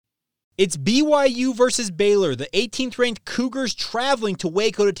It's BYU versus Baylor. The 18th-ranked Cougars traveling to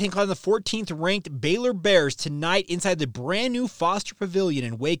Waco to take on the 14th-ranked Baylor Bears tonight inside the brand-new Foster Pavilion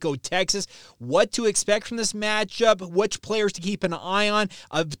in Waco, Texas. What to expect from this matchup, which players to keep an eye on,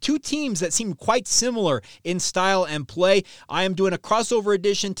 of two teams that seem quite similar in style and play. I am doing a crossover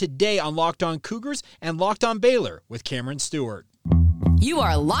edition today on Locked On Cougars and Locked On Baylor with Cameron Stewart. You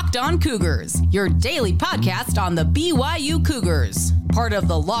are Locked On Cougars, your daily podcast on the BYU Cougars, part of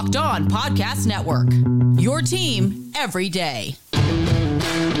the Locked On Podcast Network, your team every day.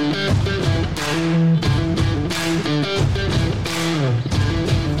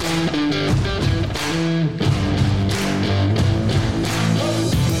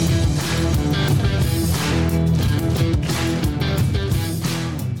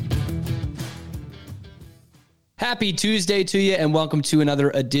 Happy Tuesday to you, and welcome to another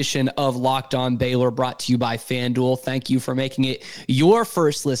edition of Locked On Baylor, brought to you by FanDuel. Thank you for making it your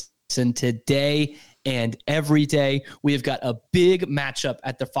first listen today and every day. We have got a big matchup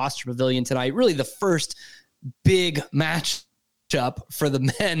at the Foster Pavilion tonight, really the first big matchup for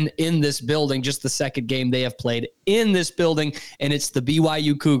the men in this building, just the second game they have played in this building, and it's the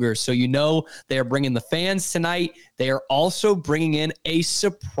BYU Cougars. So you know they are bringing the fans tonight. They are also bringing in a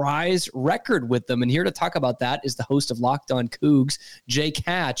surprise record with them, and here to talk about that is the host of Locked On Cougs, Jake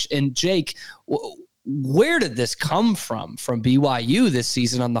Hatch. And Jake, where did this come from BYU this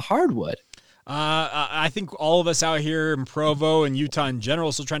season on the hardwood? I think all of us out here in Provo and Utah in general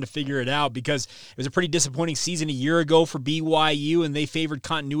are still trying to figure it out, because it was a pretty disappointing season a year ago for BYU, and they favored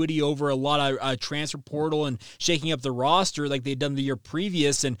continuity over a lot of transfer portal and shaking up the roster like they'd done the year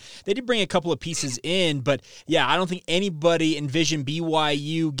previous. And they did bring a couple of pieces in, but yeah, I don't think anybody envisioned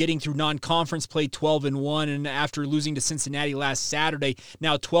BYU getting through non-conference play 12-1, and after losing to Cincinnati last Saturday,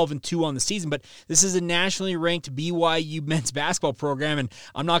 now 12-2 on the season. But this is a nationally ranked BYU men's basketball program, and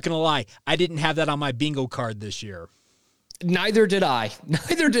I'm not going to lie, I didn't have that on my bingo card this year. Neither did I.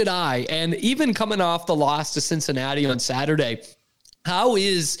 And even coming off the loss to Cincinnati on Saturday, how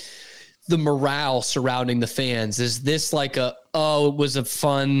is the morale surrounding the fans? Is this like it was a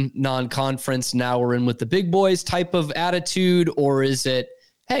fun non-conference, now we're in with the big boys type of attitude? Or is it,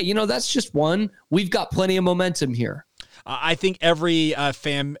 hey, that's just one. We've got plenty of momentum here? I think every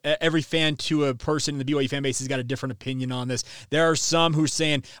fan to a person in the BYU fan base has got a different opinion on this. There are some who are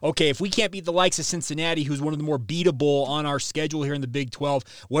saying, okay, if we can't beat the likes of Cincinnati, who's one of the more beatable on our schedule here in the Big 12,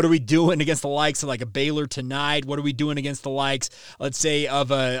 what are we doing against the likes of like a Baylor tonight? What are we doing against the likes, let's say, of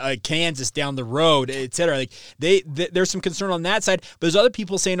a Kansas down the road, et cetera? Like there's some concern on that side, but there's other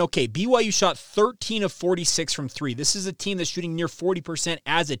people saying, okay, BYU shot 13 of 46 from three. This is a team that's shooting near 40%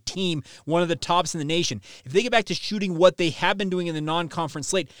 as a team, one of the tops in the nation. If they get back to shooting what they have been doing in the non-conference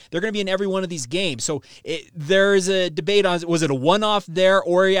slate, they're going to be in every one of these games. So there is a debate on, was it a one-off there,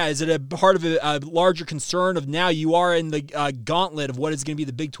 or is it a part of a larger concern of now you are in the gauntlet of what is going to be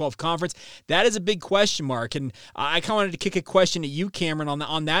the Big 12 conference? That is a big question mark. And I kind of wanted to kick a question at you, Cameron,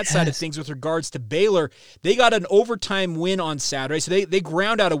 on that side of things with regards to Baylor. They got an overtime win on Saturday, so they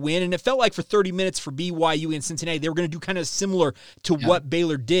ground out a win, and it felt like for 30 minutes for BYU in Cincinnati, they were going to do kind of similar to what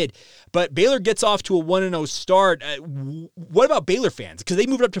Baylor did. But Baylor gets off to a 1-0 start. What about Baylor fans? Because they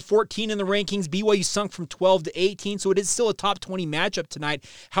moved up to 14 in the rankings. BYU sunk from 12 to 18, so it is still a top 20 matchup tonight.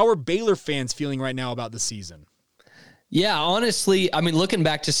 How are Baylor fans feeling right now about the season? Yeah, honestly, I mean, looking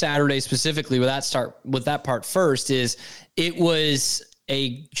back to Saturday specifically with that part first, is it was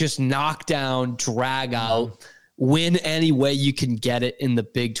a just knockdown, drag out, win any way you can get it in the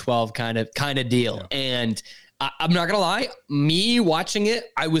Big 12 kind of deal. Yeah. And I'm not going to lie, me watching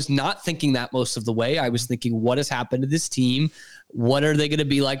it, I was not thinking that most of the way. I was thinking, what has happened to this team? What are they going to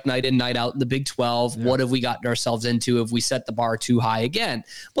be like night in, night out in the Big 12? Yeah. What have we gotten ourselves into if we set the bar too high again?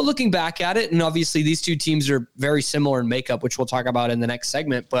 But looking back at it, and obviously these two teams are very similar in makeup, which we'll talk about in the next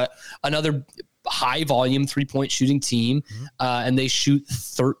segment, but another high volume 3-point shooting team, and they shoot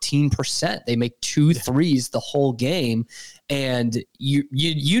 13%. They make 2 threes the whole game. And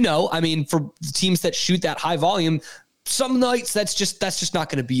I mean, for teams that shoot that high volume, some nights that's just not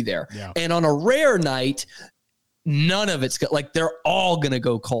going to be there. Yeah. And on a rare night, none of it's like they're all going to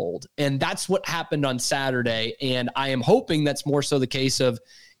go cold. And that's what happened on Saturday. And I am hoping that's more so the case of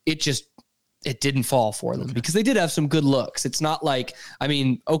it didn't fall for them, because they did have some good looks. It's not like, I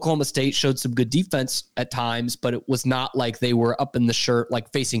mean, Oklahoma State showed some good defense at times, but it was not like they were up in the shirt,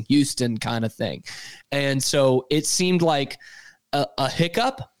 like facing Houston kind of thing. And so it seemed like a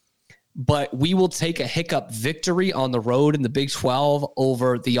hiccup, but we will take a hiccup victory on the road in the Big 12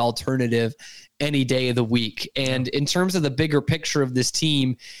 over the alternative any day of the week. And in terms of the bigger picture of this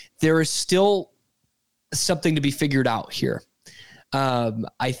team, there is still something to be figured out here.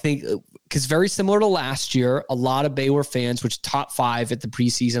 I think because very similar to last year, a lot of Baylor fans, which top 5 at the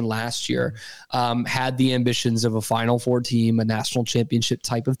preseason last year, had the ambitions of a Final Four team, a national championship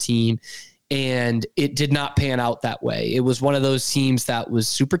type of team. And it did not pan out that way. It was one of those teams that was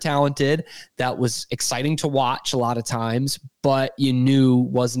super talented, that was exciting to watch a lot of times, but you knew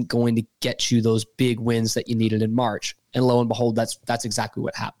wasn't going to get you those big wins that you needed in March. And lo and behold, that's exactly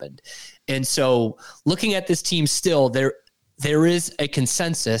what happened. And so looking at this team still, there is a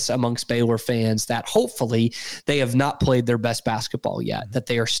consensus amongst Baylor fans that hopefully they have not played their best basketball yet, that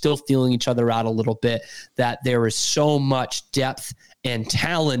they are still feeling each other out a little bit, that there is so much depth and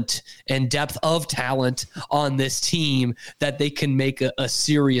talent and depth of talent on this team that they can make a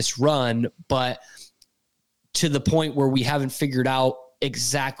serious run. But to the point where we haven't figured out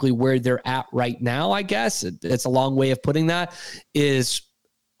exactly where they're at right now, I guess it's a long way of putting that, is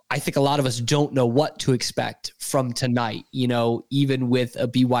I think a lot of us don't know what to expect from tonight. You know, even with a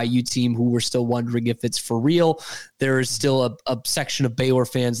BYU team who we're still wondering if it's for real, there is still a section of Baylor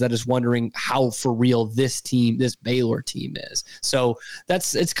fans that is wondering how for real this Baylor team is. So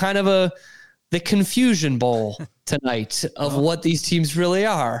it's kind of the confusion bowl tonight of what these teams really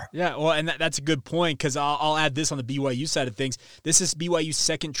are. Yeah, well, and that's a good point, because I'll add this on the BYU side of things. This is BYU's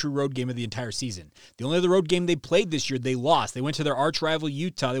second true road game of the entire season. The only other road game they played this year, they lost. They went to their arch rival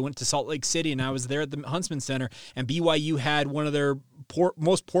Utah. They went to Salt Lake City, and I was there at the Huntsman Center, and BYU had one of their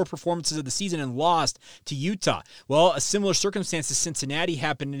most poor performances of the season and lost to Utah. Well, a similar circumstance to Cincinnati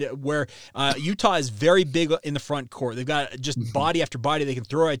happened, where Utah is very big in the front court. They've got just body after body they can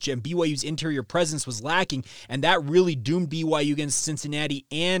throw at you, and BYU's interior presence was lacking, and that really doomed BYU against Cincinnati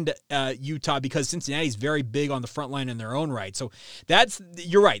and Utah, because Cincinnati's very big on the front line in their own right. So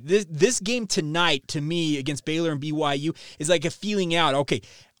you're right. This game tonight, to me, against Baylor and BYU is like a feeling out. Okay,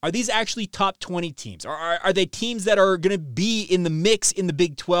 are these actually top 20 teams? Are they teams that are going to be in the mix in the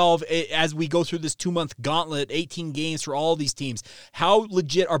Big 12 as we go through this 2-month gauntlet, 18 games for all these teams? How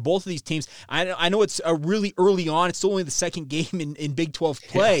legit are both of these teams? I know it's really early on. It's still only the second game in Big 12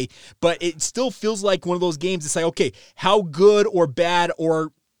 play, but it still feels like one of those games. It's like, okay, how good or bad,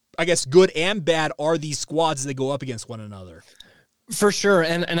 or I guess good and bad, are these squads as they go up against one another? For sure.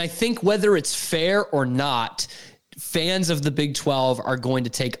 And I think whether it's fair or not, fans of the Big 12 are going to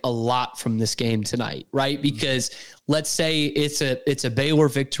take a lot from this game tonight, right? Because let's say it's a Baylor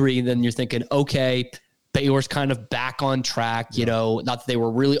victory, then you're thinking, okay, Baylor's kind of back on track, you know, not that they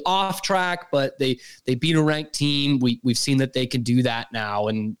were really off track, but they beat a ranked team. We've seen that they can do that now,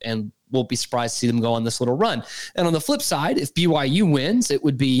 and won't be surprised to see them go on this little run. And on the flip side, if BYU wins, it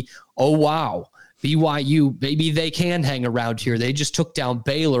would be, oh, wow, BYU, maybe they can hang around here. They just took down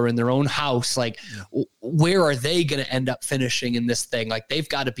Baylor in their own house. Like, where are they going to end up finishing in this thing? Like, they've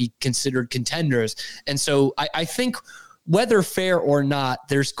got to be considered contenders. And so I think whether fair or not,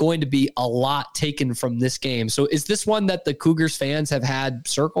 there's going to be a lot taken from this game. So is this one that the Cougars fans have had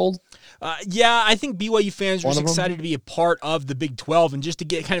circled? Yeah, I think BYU fans are just excited to be a part of the Big 12 and just to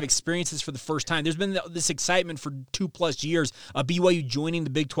get kind of experiences for the first time. There's been this excitement for 2+ years of BYU joining the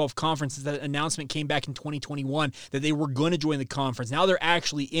Big 12 conference. That announcement came back in 2021 that they were going to join the conference. Now they're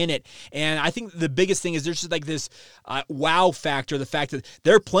actually in it. And I think the biggest thing is there's just like this wow factor, the fact that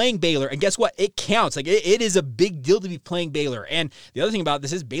they're playing Baylor. And guess what? It counts. Like it is a big deal to be playing Baylor. And the other thing about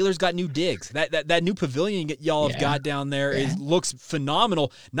this is Baylor's got new digs. That new pavilion y'all have got down there looks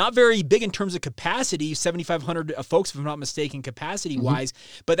phenomenal. Not very big in terms of capacity, 7,500 folks, if I'm not mistaken, capacity-wise.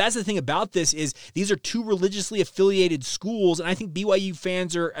 But that's the thing about this is these are two religiously affiliated schools, and I think BYU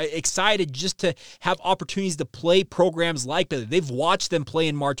fans are excited just to have opportunities to play programs like Baylor. They've watched them play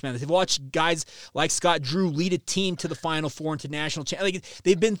in March Madness. They've watched guys like Scott Drew lead a team to the Final Four and to national championship. Like,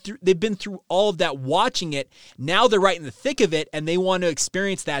 they've been through all of that, watching it. Now they're right in the thick of it, and they want to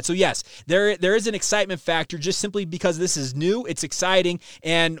experience that. So yes, there is an excitement factor just simply because this is new. It's exciting,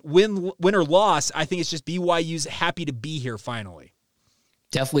 and win or loss, I think it's just BYU's happy to be here finally.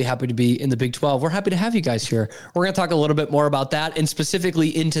 Definitely happy to be in the Big 12. We're happy to have you guys here. We're going to talk a little bit more about that and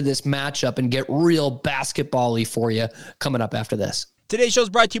specifically into this matchup and get real basketball-y for you coming up after this. Today's show is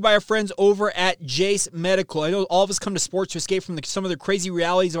brought to you by our friends over at Jace Medical. I know all of us come to sports to escape from some of the crazy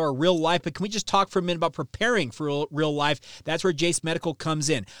realities of our real life, but can we just talk for a minute about preparing for real life? That's where Jace Medical comes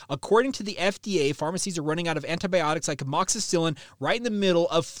in. According to the FDA, pharmacies are running out of antibiotics like amoxicillin right in the middle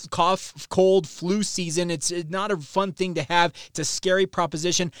of cough, cold, flu season. It's not a fun thing to have. It's a scary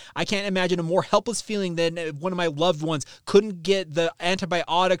proposition. I can't imagine a more helpless feeling than one of my loved ones couldn't get the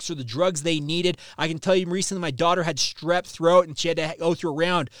antibiotics or the drugs they needed. I can tell you recently my daughter had strep throat and she had to go through a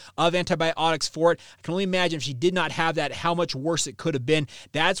round of antibiotics for it. I can only imagine if she did not have that, how much worse it could have been.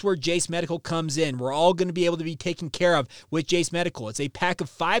 That's where Jace Medical comes in. We're all going to be able to be taken care of with Jace Medical. It's a pack of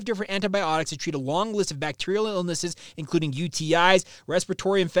 5 different antibiotics to treat a long list of bacterial illnesses, including UTIs,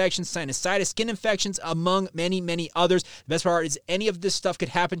 respiratory infections, sinusitis, skin infections, among many, many others. The best part is any of this stuff could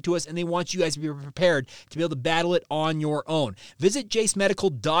happen to us, and they want you guys to be prepared to be able to battle it on your own. Visit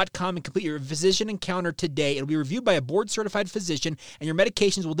jacemedical.com and complete your physician encounter today. It'll be reviewed by a board-certified physician, and your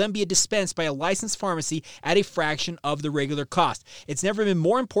medications will then be dispensed by a licensed pharmacy at a fraction of the regular cost. It's never been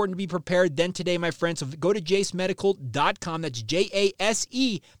more important to be prepared than today, my friends. So go to jacemedical.com. That's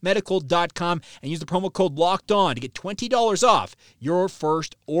JASE medical.com and use the promo code LOCKEDON to get $20 off your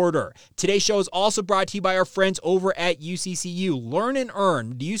first order. Today's show is also brought to you by our friends over at UCCU. Learn and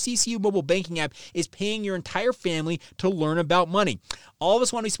Earn. The UCCU mobile banking app is paying your entire family to learn about money. All of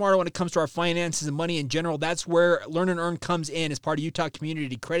us want to be smarter when it comes to our finances and money in general. That's where Learn and Earn comes in as part of Utah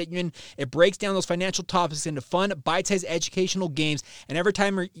Community Credit Union. It breaks down those financial topics into fun, bite-sized educational games, and every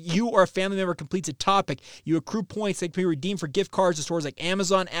time you or a family member completes a topic, you accrue points that can be redeemed for gift cards to stores like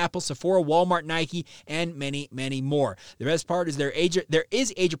Amazon, Apple, Sephora, Walmart, Nike, and many, many more. The best part is there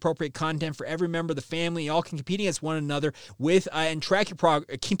is age-appropriate content for every member of the family. Y'all can compete against one another and track your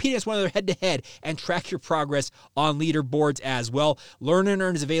compete against one another head-to-head and track your progress on leaderboards as well. Learn and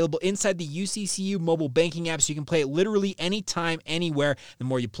Earn is available inside the UCCU mobile banking app, so you can play it literally anytime, anywhere. The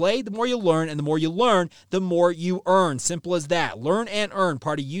more you play, the more you learn, and the more you learn, the more you earn. Simple as that. Learn and Earn,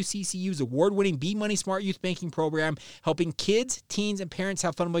 part of UCCU's award-winning Be Money Smart Youth Banking program, helping kids, teens, and parents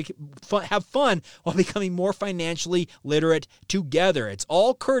have fun while becoming more financially literate together. It's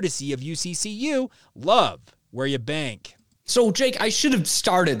all courtesy of UCCU. Love where you bank. So, Jake, I should have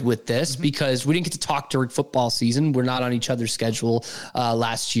started with this because we didn't get to talk during football season. We're not on each other's schedule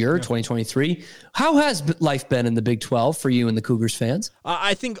last year, 2023. How has life been in the Big 12 for you and the Cougars fans?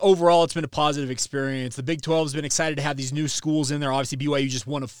 I think overall it's been a positive experience. The Big 12 has been excited to have these new schools in there. Obviously, BYU just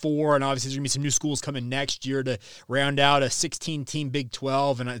one of 4, and obviously there's going to be some new schools coming next year to round out a 16-team Big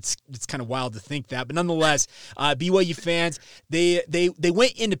 12, and it's kind of wild to think that. But nonetheless, BYU fans, they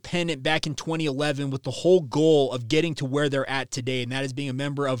went independent back in 2011 with the whole goal of getting to where they're at today, and that is being a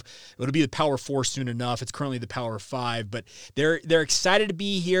member of, it'll be the Power 4 soon enough. It's currently the Power 5, but they're excited to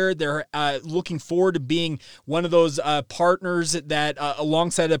be here. They're looking forward to being one of those partners that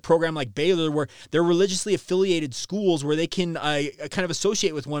alongside a program like Baylor, where they're religiously affiliated schools where they can kind of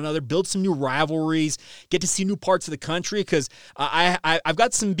associate with one another, build some new rivalries, get to see new parts of the country. Because I've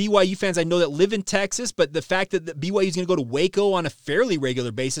got some BYU fans I know that live in Texas, but the fact that BYU is going to go to Waco on a fairly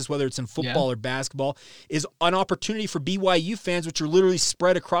regular basis, whether it's in football or basketball, is an opportunity for BYU fans, which are literally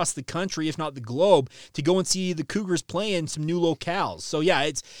spread across the country, if not the globe, to go and see the Cougars play in some new locales. So yeah,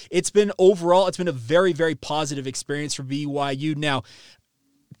 it's been a very, very positive experience for BYU. Now,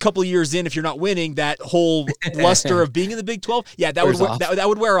 a couple of years in, if you're not winning, that whole luster of being in the Big 12, that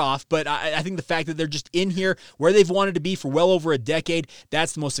would wear off. But I think the fact that they're just in here where they've wanted to be for well over a decade,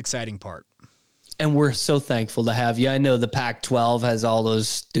 that's the most exciting part. And we're so thankful to have you. I know the Pac-12 has all those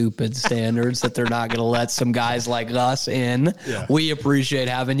stupid standards that they're not going to let some guys like us in. Yeah. We appreciate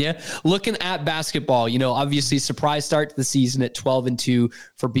having you. Looking at basketball, obviously surprise start to the season at 12-2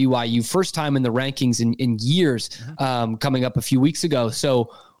 for BYU. First time in the rankings in years, coming up a few weeks ago.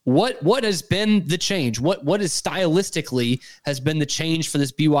 So what has been the change? What is stylistically has been the change for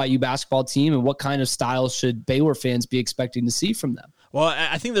this BYU basketball team, and what kind of styles should Baylor fans be expecting to see from them? Well,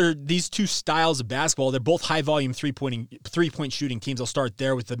 I think these two styles of basketball. They're both high-volume three-point shooting teams. I'll start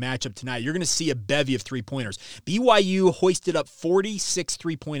there with the matchup tonight. You're going to see a bevy of three-pointers. BYU hoisted up 46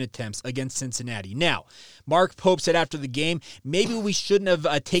 three-point attempts against Cincinnati. Now, Mark Pope said after the game, maybe we shouldn't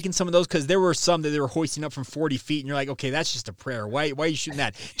have taken some of those because there were some that they were hoisting up from 40 feet, and you're like, okay, that's just a prayer. Why are you shooting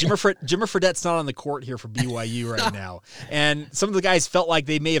that? Jimmer Fredette's not on the court here for BYU right now. And some of the guys felt like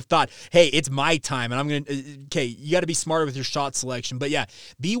they may have thought, hey, it's my time, and I'm going to you got to be smarter with your shot selection. But yeah,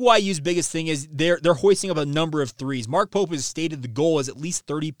 BYU's biggest thing is they're hoisting up a number of threes. Mark Pope has stated the goal is at least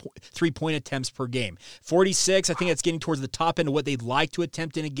 30 three-point attempts per game. 46, I think that's getting towards the top end of what they'd like to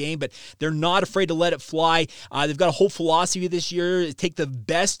attempt in a game, but they're not afraid to let it fly. They've got a whole philosophy this year: take the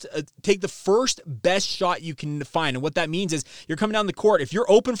first best shot you can find. And what that means is you're coming down the court. If you're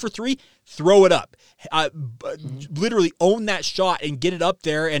open for 3, throw it up. Literally own that shot and get it up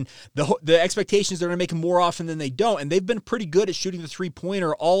there. And the expectations they're going to make them more often than they don't. And they've been pretty good at shooting the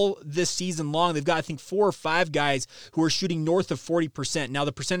three-pointer all this season long. They've got, I think, 4 or 5 guys who are shooting north of 40%. Now,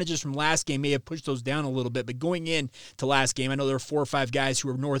 the percentages from last game may have pushed those down a little bit, but going into last game, I know there were 4 or 5 guys who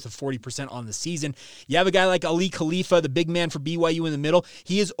were north of 40% on the season. Yeah, have a guy like Ali Khalifa, the big man for BYU in the middle.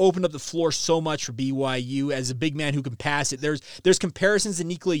 He has opened up the floor so much for BYU as a big man who can pass it. There's comparisons to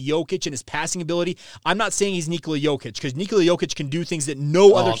Nikola Jokic and his passing ability. I'm not saying he's Nikola Jokic because Nikola Jokic can do things that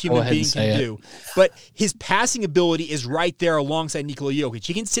no other human being can do. But his passing ability is right there alongside Nikola Jokic.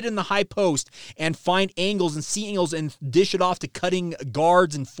 He can sit in the high post and find angles and see angles and dish it off to cutting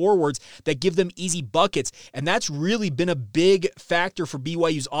guards and forwards that give them easy buckets. And that's really been a big factor for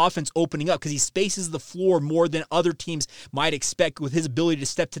BYU's offense opening up because he spaces the floor more than other teams might expect with his ability to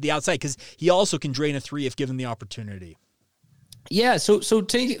step to the outside because he also can drain a three if given the opportunity. Yeah, so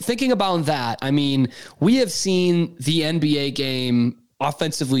thinking about that, I mean, we have seen the NBA game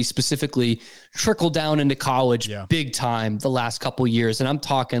offensively specifically trickle down into college big time the last couple of years. And I'm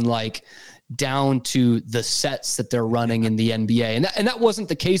talking like down to the sets that they're running in the NBA. And that wasn't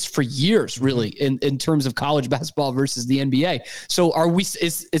the case for years, really, in terms of college basketball versus the NBA. So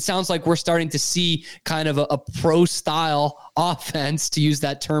it sounds like we're starting to see kind of a pro style offense, to use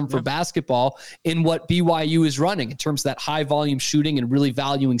that term for basketball, in what BYU is running in terms of that high volume shooting and really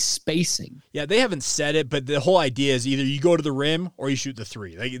valuing spacing. Yeah, they haven't said it, but the whole idea is either you go to the rim or you shoot the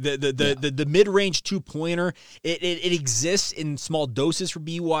three. Like the mid-range two-pointer, it exists in small doses for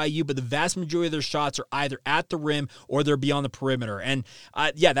BYU, but the vast majority of their shots are either at the rim or they're beyond the perimeter. And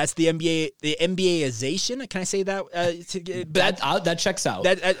that's the NBAization. Can I say that? That checks out.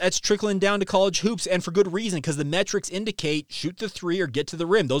 That's trickling down to college hoops, and for good reason, because the metrics indicate shoot the three or get to the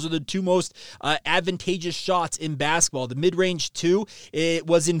rim. Those are the two most advantageous shots in basketball. The mid-range two, it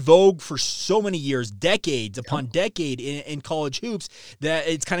was in vogue for so many years, decades upon decade in college hoops, that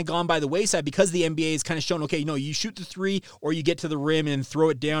it's kind of gone by the wayside because the NBA has kind of shown, okay, you shoot the three or you get to the rim and throw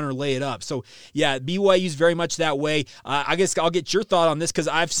it down or lay it up. So, yeah, BYU is very much that way. I guess I'll get your thought on this because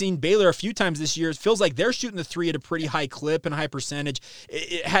I've seen Baylor a few times this year. It feels like they're shooting the three at a pretty high clip and high percentage.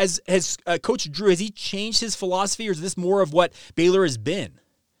 Has Coach Drew, has he changed his philosophy, or is this more of what Baylor has been?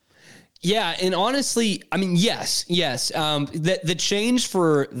 Yeah, and honestly, I mean, yes. The change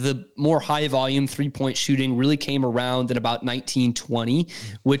for the more high volume 3-point shooting really came around in about 1920,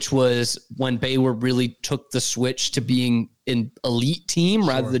 which was when Baylor really took the switch to being an elite team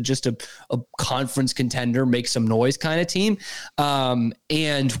rather than just a conference contender, make some noise kind of team.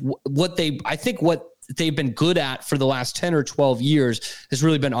 And what they've been good at for the last 10 or 12 years has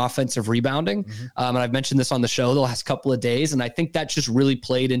really been offensive rebounding. And I've mentioned this on the show the last couple of days. And I think that just really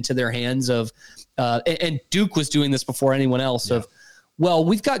played into their hands of, and Duke was doing this before anyone else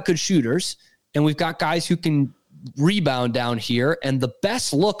we've got good shooters and we've got guys who can rebound down here. And the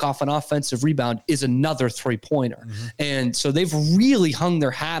best look off an offensive rebound is another 3-pointer. And so they've really hung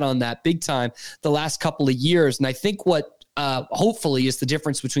their hat on that big time the last couple of years. And I think what, hopefully is the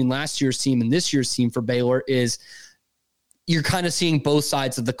difference between last year's team and this year's team for Baylor is you're kind of seeing both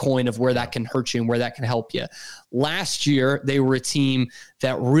sides of the coin of where that can hurt you and where that can help you. Last year, they were a team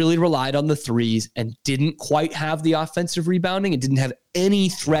that really relied on the threes and didn't quite have the offensive rebounding and didn't have any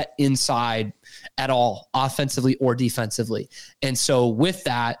threat inside at all, offensively or defensively. And so with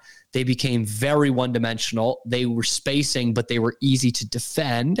that, they became very one-dimensional. They were spacing, but they were easy to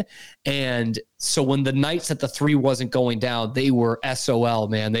defend. And so when the nights that the three wasn't going down, they were SOL,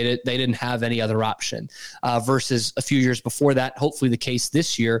 man. They didn't have any other option. Versus a few years before that, hopefully the case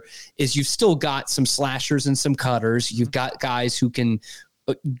this year, is you've still got some slashers and some cutters. You've got guys who can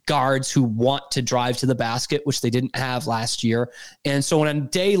guards who want to drive to the basket, which they didn't have last year. And so on a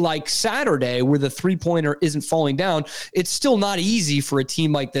day like Saturday, where the 3-pointer isn't falling down, it's still not easy for a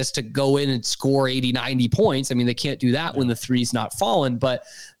team like this to go in and score 80, 90 points. I mean, they can't do that when the three's not falling, but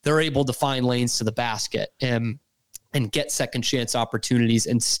they're able to find lanes to the basket and get second chance opportunities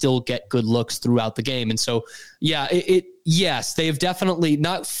and still get good looks throughout the game. And so, yeah, yes, they have definitely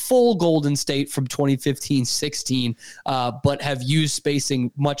not full Golden State from 2015-16, but have used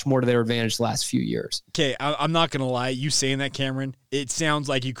spacing much more to their advantage the last few years. Okay, I'm not going to lie. You saying that, Cameron, it sounds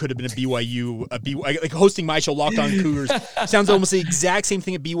like you could have been a BYU, like hosting my show, Locked On Cougars. Sounds almost the exact same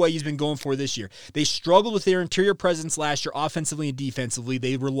thing that BYU's been going for this year. They struggled with their interior presence last year, offensively and defensively.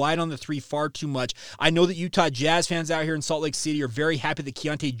 They relied on the three far too much. I know that Utah Jazz fans out here in Salt Lake City are very happy that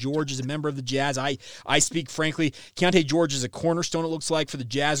Keontae George is a member of the Jazz. I speak frankly. Keontae George is a cornerstone, it looks like, for the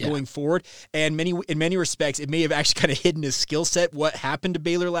Jazz going forward. And in many respects, it may have actually kind of hidden his skill set, what happened to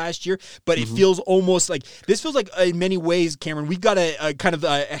Baylor last year. But it feels almost like, this feels like in many ways, Cameron, we've got a kind of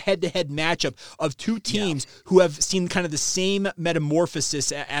a head-to-head matchup of two teams who have seen kind of the same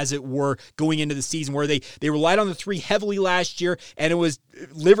metamorphosis, as it were, going into the season, where they relied on the three heavily last year, and it was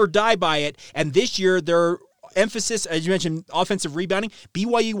live or die by it. And this year, they're emphasis, as you mentioned, offensive rebounding.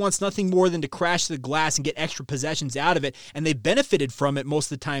 BYU wants nothing more than to crash the glass and get extra possessions out of it, and they benefited from it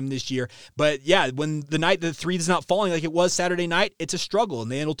most of the time this year. But yeah, when the night the three is not falling like it was Saturday night, it's a struggle,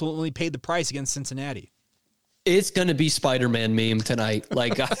 and they ultimately paid the price against Cincinnati. It's going to be Spider-Man meme tonight.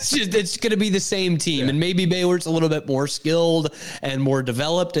 Like it's going to be the same team, and maybe Baylor's a little bit more skilled and more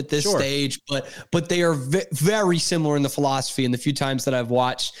developed at this stage, but they are very similar in the philosophy. And the few times that I've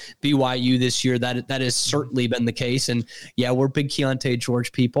watched BYU this year, that has certainly been the case. And yeah, we're big Keontae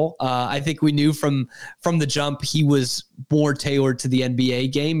George people. I think we knew from the jump he was more tailored to the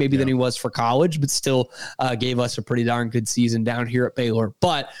NBA game maybe than he was for college, but still gave us a pretty darn good season down here at Baylor.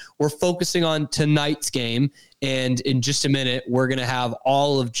 But we're focusing on tonight's game. And in just a minute, we're going to have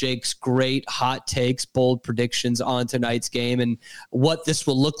all of Jake's great hot takes, bold predictions on tonight's game and what this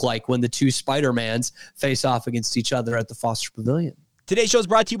will look like when the two Spider-Mans face off against each other at the Foster Pavilion. Today's show is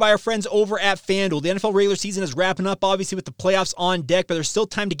brought to you by our friends over at FanDuel. The NFL regular season is wrapping up, obviously, with the playoffs on deck, but there's still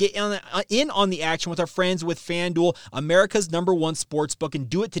time to get in on the action with our friends with FanDuel, America's #1 sportsbook. And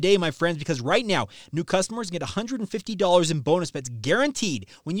do it today, my friends, because right now, new customers get $150 in bonus bets guaranteed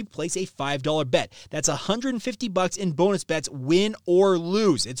when you place a $5 bet. That's $150 in bonus bets, win or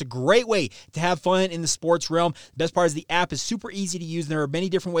lose. It's a great way to have fun in the sports realm. The best part is the app is super easy to use, and there are many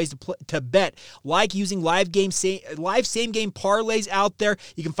different ways to bet, like using live same-game parlays out there.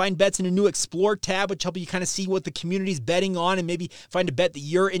 You can find bets in a new Explore tab, which help you kind of see what the community's betting on and maybe find a bet that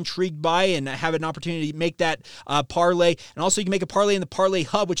you're intrigued by and have an opportunity to make that parlay. And also you can make a parlay in the Parlay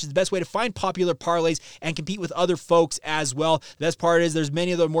Hub, which is the best way to find popular parlays and compete with other folks as well. The best part is there's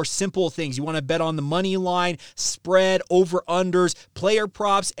many of the more simple things. You want to bet on the money line, spread, over-unders, player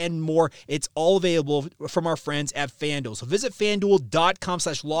props, and more. It's all available from our friends at FanDuel. So visit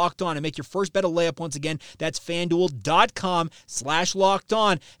FanDuel.com/lockedon and make your first bet a layup. Once again, that's FanDuel.com/lockedon.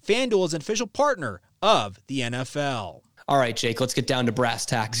 FanDuel is an official partner of the NFL. All right, Jake, let's get down to brass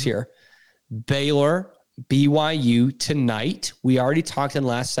tacks here. Baylor, BYU tonight. We already talked in the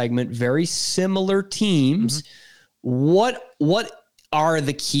last segment, very similar teams. What are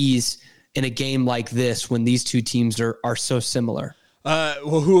the keys in a game like this when these two teams are so similar?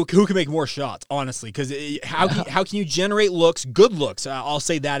 Well, who can make more shots, honestly? Because how can you generate looks, good looks? I'll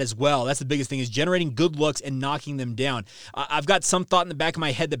say that as well. That's the biggest thing, is generating good looks and knocking them down. I've got some thought in the back of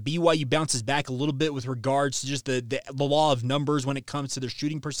my head that BYU bounces back a little bit with regards to just the law of numbers when it comes to their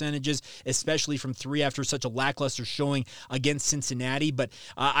shooting percentages, especially from three after such a lackluster showing against Cincinnati. But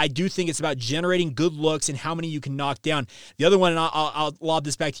I do think it's about generating good looks and how many you can knock down. The other one, and I'll lob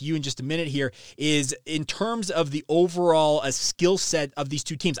this back to you in just a minute here, is in terms of the overall skill set of these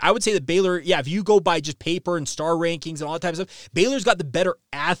two teams. I would say that Baylor, if you go by just paper and star rankings and all that type of stuff, Baylor's got the better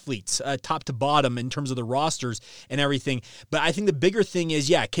athletes top to bottom in terms of the rosters and everything. But I think the bigger thing is,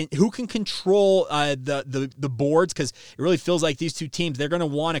 who can control the boards, because it really feels like these two teams, they're going to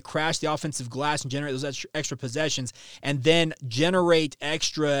want to crash the offensive glass and generate those extra possessions and then generate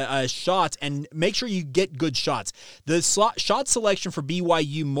extra shots and make sure you get good shots. The shot selection for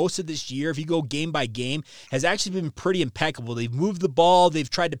BYU most of this year, if you go game by game, has actually been pretty impeccable. They've moved the ball. They've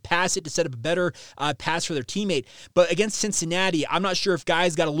tried to pass it to set up a better pass for their teammate. But against Cincinnati, I'm not sure if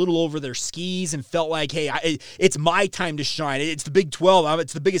guys got a little over their skis and felt like, hey, it's my time to shine. It's the Big 12.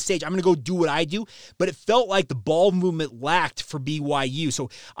 It's the biggest stage. I'm going to go do what I do. But it felt like the ball movement lacked for BYU. So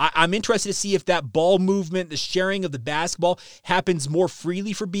I'm interested to see if that ball movement, the sharing of the basketball, happens more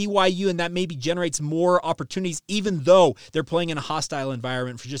freely for BYU, and that maybe generates more opportunities, even though they're playing in a hostile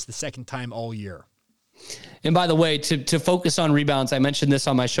environment for just the second time all year. And by the way, to focus on rebounds, I mentioned this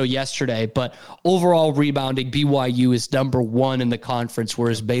on my show yesterday, but overall rebounding, BYU is #1 in the conference,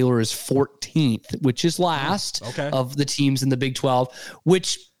 whereas Baylor is 14th, which is last of the teams in the Big 12,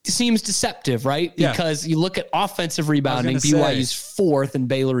 which seems deceptive, right? Because you look at offensive rebounding, BYU's 4th and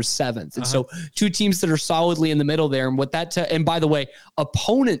Baylor is 7th. And so two teams that are solidly in the middle there. And what that, and by the way,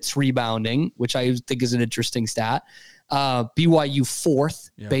 opponents rebounding, which I think is an interesting stat, BYU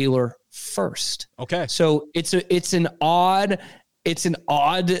 4th, Baylor 1st. Okay. So it's an odd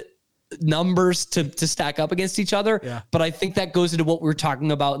numbers to stack up against each other. Yeah. But I think that goes into what we were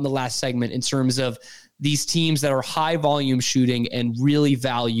talking about in the last segment in terms of these teams that are high volume shooting and really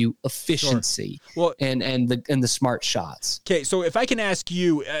value efficiency and the smart shots. Okay, so if I can ask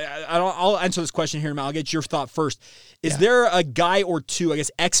you, I'll answer this question here, and I'll get your thought first. Is there a guy or two, I guess,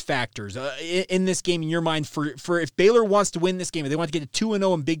 X factors in this game in your mind for if Baylor wants to win this game, if they want to get to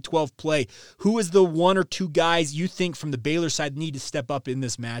 2-0 in Big 12 play, who is the one or two guys you think from the Baylor side need to step up in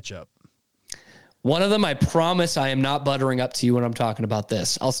this matchup? One of them, I promise I am not buttering up to you when I'm talking about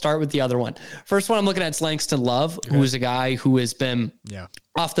this. I'll start with the other one. First one I'm looking at is Langston Love, who is a guy who has been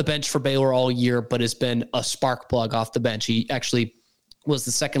off the bench for Baylor all year, but has been a spark plug off the bench. He actually was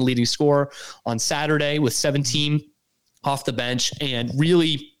the second leading scorer on Saturday with 17 off the bench and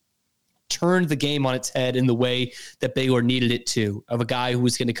really turned the game on its head in the way that Baylor needed it to, of a guy who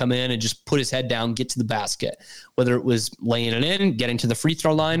was going to come in and just put his head down, get to the basket, whether it was laying it in, getting to the free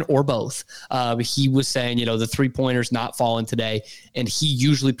throw line, or both. He was saying, the 3-pointer's not falling today, and he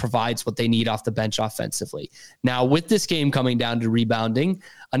usually provides what they need off the bench offensively. Now, with this game coming down to rebounding,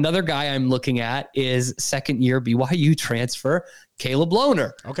 another guy I'm looking at is second-year BYU transfer Caleb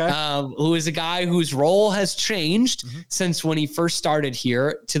Lohner, who is a guy whose role has changed since when he first started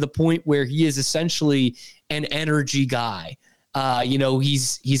here, to the point where he is essentially an energy guy.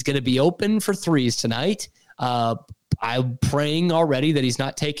 He's going to be open for threes tonight. I'm praying already that he's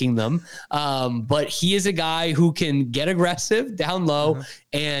not taking them. But he is a guy who can get aggressive down low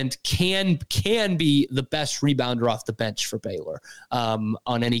and can be the best rebounder off the bench for Baylor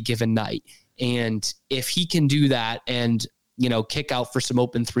on any given night. And if he can do that and kick out for some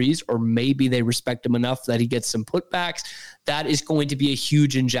open threes, or maybe they respect him enough that he gets some putbacks, that is going to be a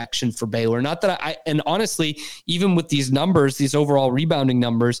huge injection for Baylor. Not that and honestly, even with these numbers, these overall rebounding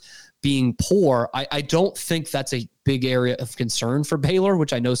numbers being poor, I don't think that's a big area of concern for Baylor,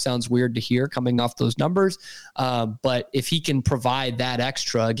 which I know sounds weird to hear coming off those numbers. But if he can provide that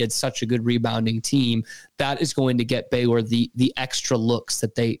extra against such a good rebounding team, that is going to get Baylor the extra looks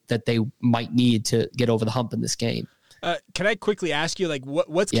that they might need to get over the hump in this game. Can I quickly ask you,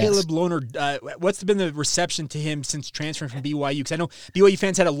 what's Caleb Lohner? What's been the reception to him since transferring from BYU? Because I know BYU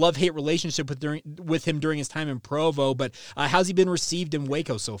fans had a love-hate relationship with him during his time in Provo, but how's he been received in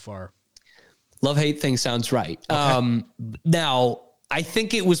Waco so far? Love-hate thing sounds right. Okay. Now, I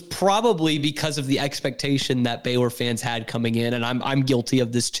think it was probably because of the expectation that Baylor fans had coming in, and I'm guilty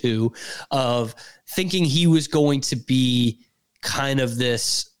of this too, of thinking he was going to be kind of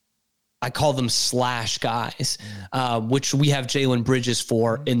this, I call them slash guys, which we have Jalen Bridges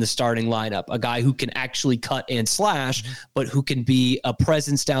for in the starting lineup, a guy who can actually cut and slash, but who can be a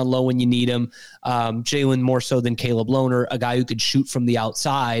presence down low when you need him. Jalen more so than Caleb Lohner, a guy who could shoot from the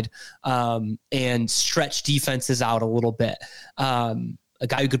outside and stretch defenses out a little bit. A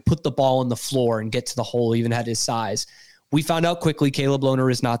guy who could put the ball on the floor and get to the hole, even at his size. We found out quickly Caleb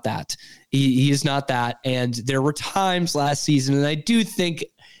Lohner is not that. He is not that. And there were times last season, and I do think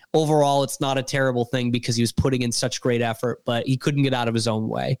overall, it's not a terrible thing because he was putting in such great effort, but he couldn't get out of his own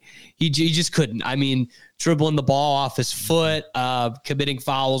way. He just couldn't. I mean, dribbling the ball off his foot, committing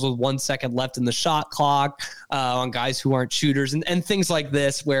fouls with 1 second left in the shot clock on guys who aren't shooters, and things like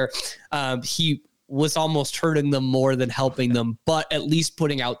this where he was almost hurting them more than helping them, but at least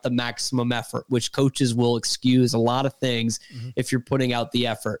putting out the maximum effort, which coaches will excuse a lot of things if you're putting out the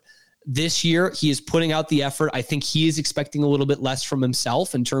effort. This year, he is putting out the effort. I think he is expecting a little bit less from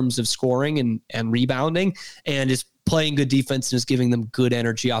himself in terms of scoring and rebounding, and is playing good defense and is giving them good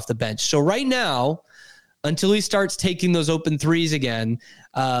energy off the bench. So right now, until he starts taking those open threes again,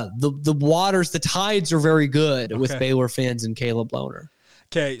 the tides are very good with Baylor fans and Caleb Lohner.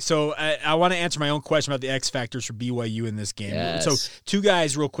 Okay, so I want to answer my own question about the X factors for BYU in this game. Yes. So two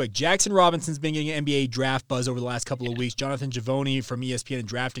guys real quick. Jackson Robinson's been getting NBA draft buzz over the last couple of weeks. Jonathan Givony from ESPN and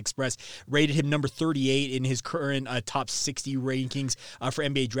Draft Express rated him number 38 in his current top 60 rankings for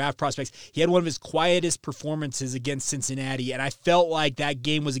NBA draft prospects. He had one of his quietest performances against Cincinnati, and I felt like that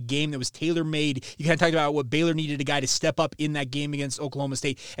game was a game that was tailor-made. You kind of talked about what Baylor needed a guy to step up in that game against Oklahoma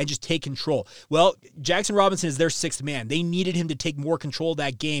State and just take control. Well, Jackson Robinson is their sixth man. They needed him to take more control of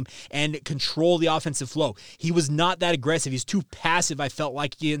that game and control the offensive flow. He was not that aggressive. He's too passive, I felt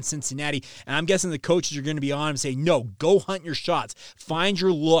like, against Cincinnati. And I'm guessing the coaches are going to be on him saying, no, go hunt your shots. Find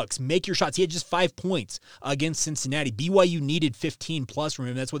your looks. Make your shots. He had just 5 points against Cincinnati. BYU needed 15 plus from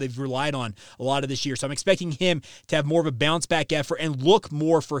him. That's what they've relied on a lot of this year. So I'm expecting him to have more of a bounce back effort and look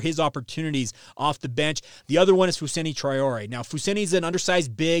more for his opportunities off the bench. The other one is Fousseyni Traore. Now, Fousseyni's an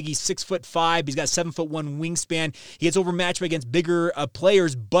undersized big. He's 6'5". He's got 7'1" wingspan. He gets overmatched against bigger players,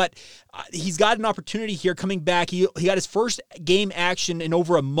 but he's got an opportunity here coming back. He got his first game action in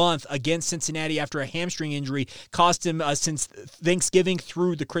over a month against Cincinnati after a hamstring injury. Cost him since Thanksgiving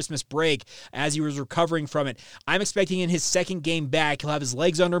through the Christmas break as he was recovering from it. I'm expecting in his second game back, he'll have his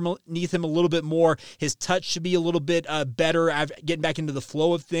legs underneath him a little bit more. His touch should be a little bit better, getting back into the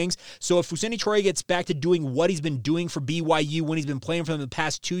flow of things. So if Fousseyni Traore gets back to doing what he's been doing for BYU when he's been playing for them the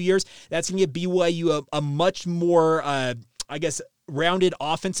past 2 years, that's going to give BYU a much more rounded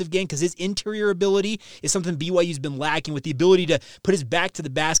offensive game because his interior ability is something BYU's been lacking, with the ability to put his back to the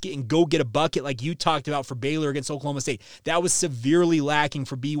basket and go get a bucket like you talked about for Baylor against Oklahoma State. That was severely lacking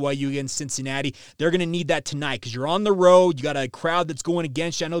for BYU against Cincinnati. They're going to need that tonight because you're on the road. You got a crowd that's going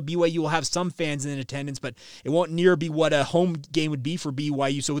against you. I know BYU will have some fans in attendance, but it won't near be what a home game would be for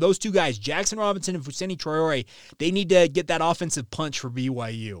BYU. So with those two guys, Jackson Robinson and Fousseyni Traore, they need to get that offensive punch for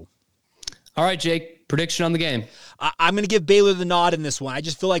BYU. All right, Jake, prediction on the game. I'm going to give Baylor the nod in this one. I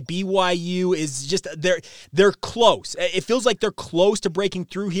just feel like BYU is just, they're close. It feels like they're close to breaking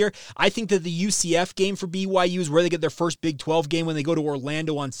through here. I think that the UCF game for BYU is where they get their first Big 12 game when they go to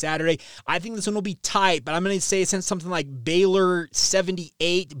Orlando on Saturday. I think this one will be tight, but I'm going to say it's something like Baylor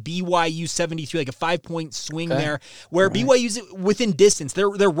 78, BYU 73, like a 5-point swing there, where BYU's within distance. They're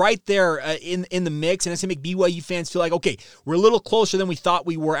right there in the mix, and it's going to make BYU fans feel like, okay, we're a little closer than we thought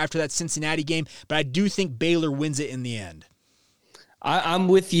we were after that Cincinnati game, but I do think Baylor wins it in the end. I'm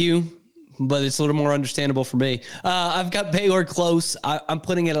with you, but it's a little more understandable for me. I've got Baylor close. I'm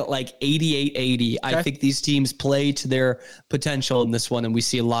putting it at like 88-80. Okay. I think these teams play to their potential in this one, and we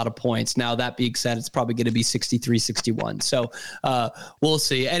see a lot of points. Now, that being said, it's probably going to be 63-61. So we'll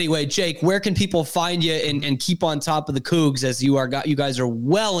see. Anyway, Jake, where can people find you and keep on top of the Cougs as you guys are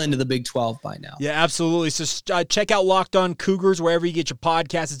well into the Big 12 by now? Yeah, absolutely. So check out Locked On Cougars wherever you get your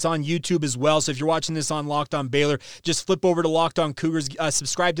podcasts. It's on YouTube as well. So if you're watching this on Locked On Baylor, just flip over to Locked On Cougars,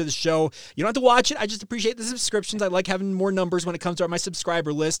 subscribe to the show. You don't have to watch it. I just appreciate the subscriptions. I like having more numbers when it comes to my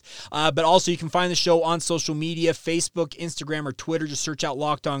subscriber list. But also, you can find the show on social media, Facebook, Instagram, or Twitter. Just search out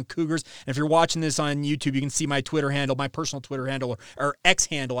Locked On Cougars. And if you're watching this on YouTube, you can see my Twitter handle, my personal Twitter handle, or X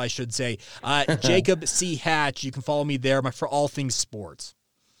handle, I should say, Jacob C. Hatch. You can follow me there for all things sports.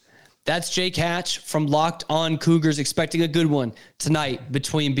 That's Jake Hatch from Locked On Cougars, expecting a good one tonight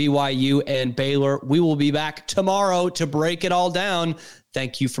between BYU and Baylor. We will be back tomorrow to break it all down.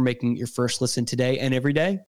 Thank you for making your first listen today and every day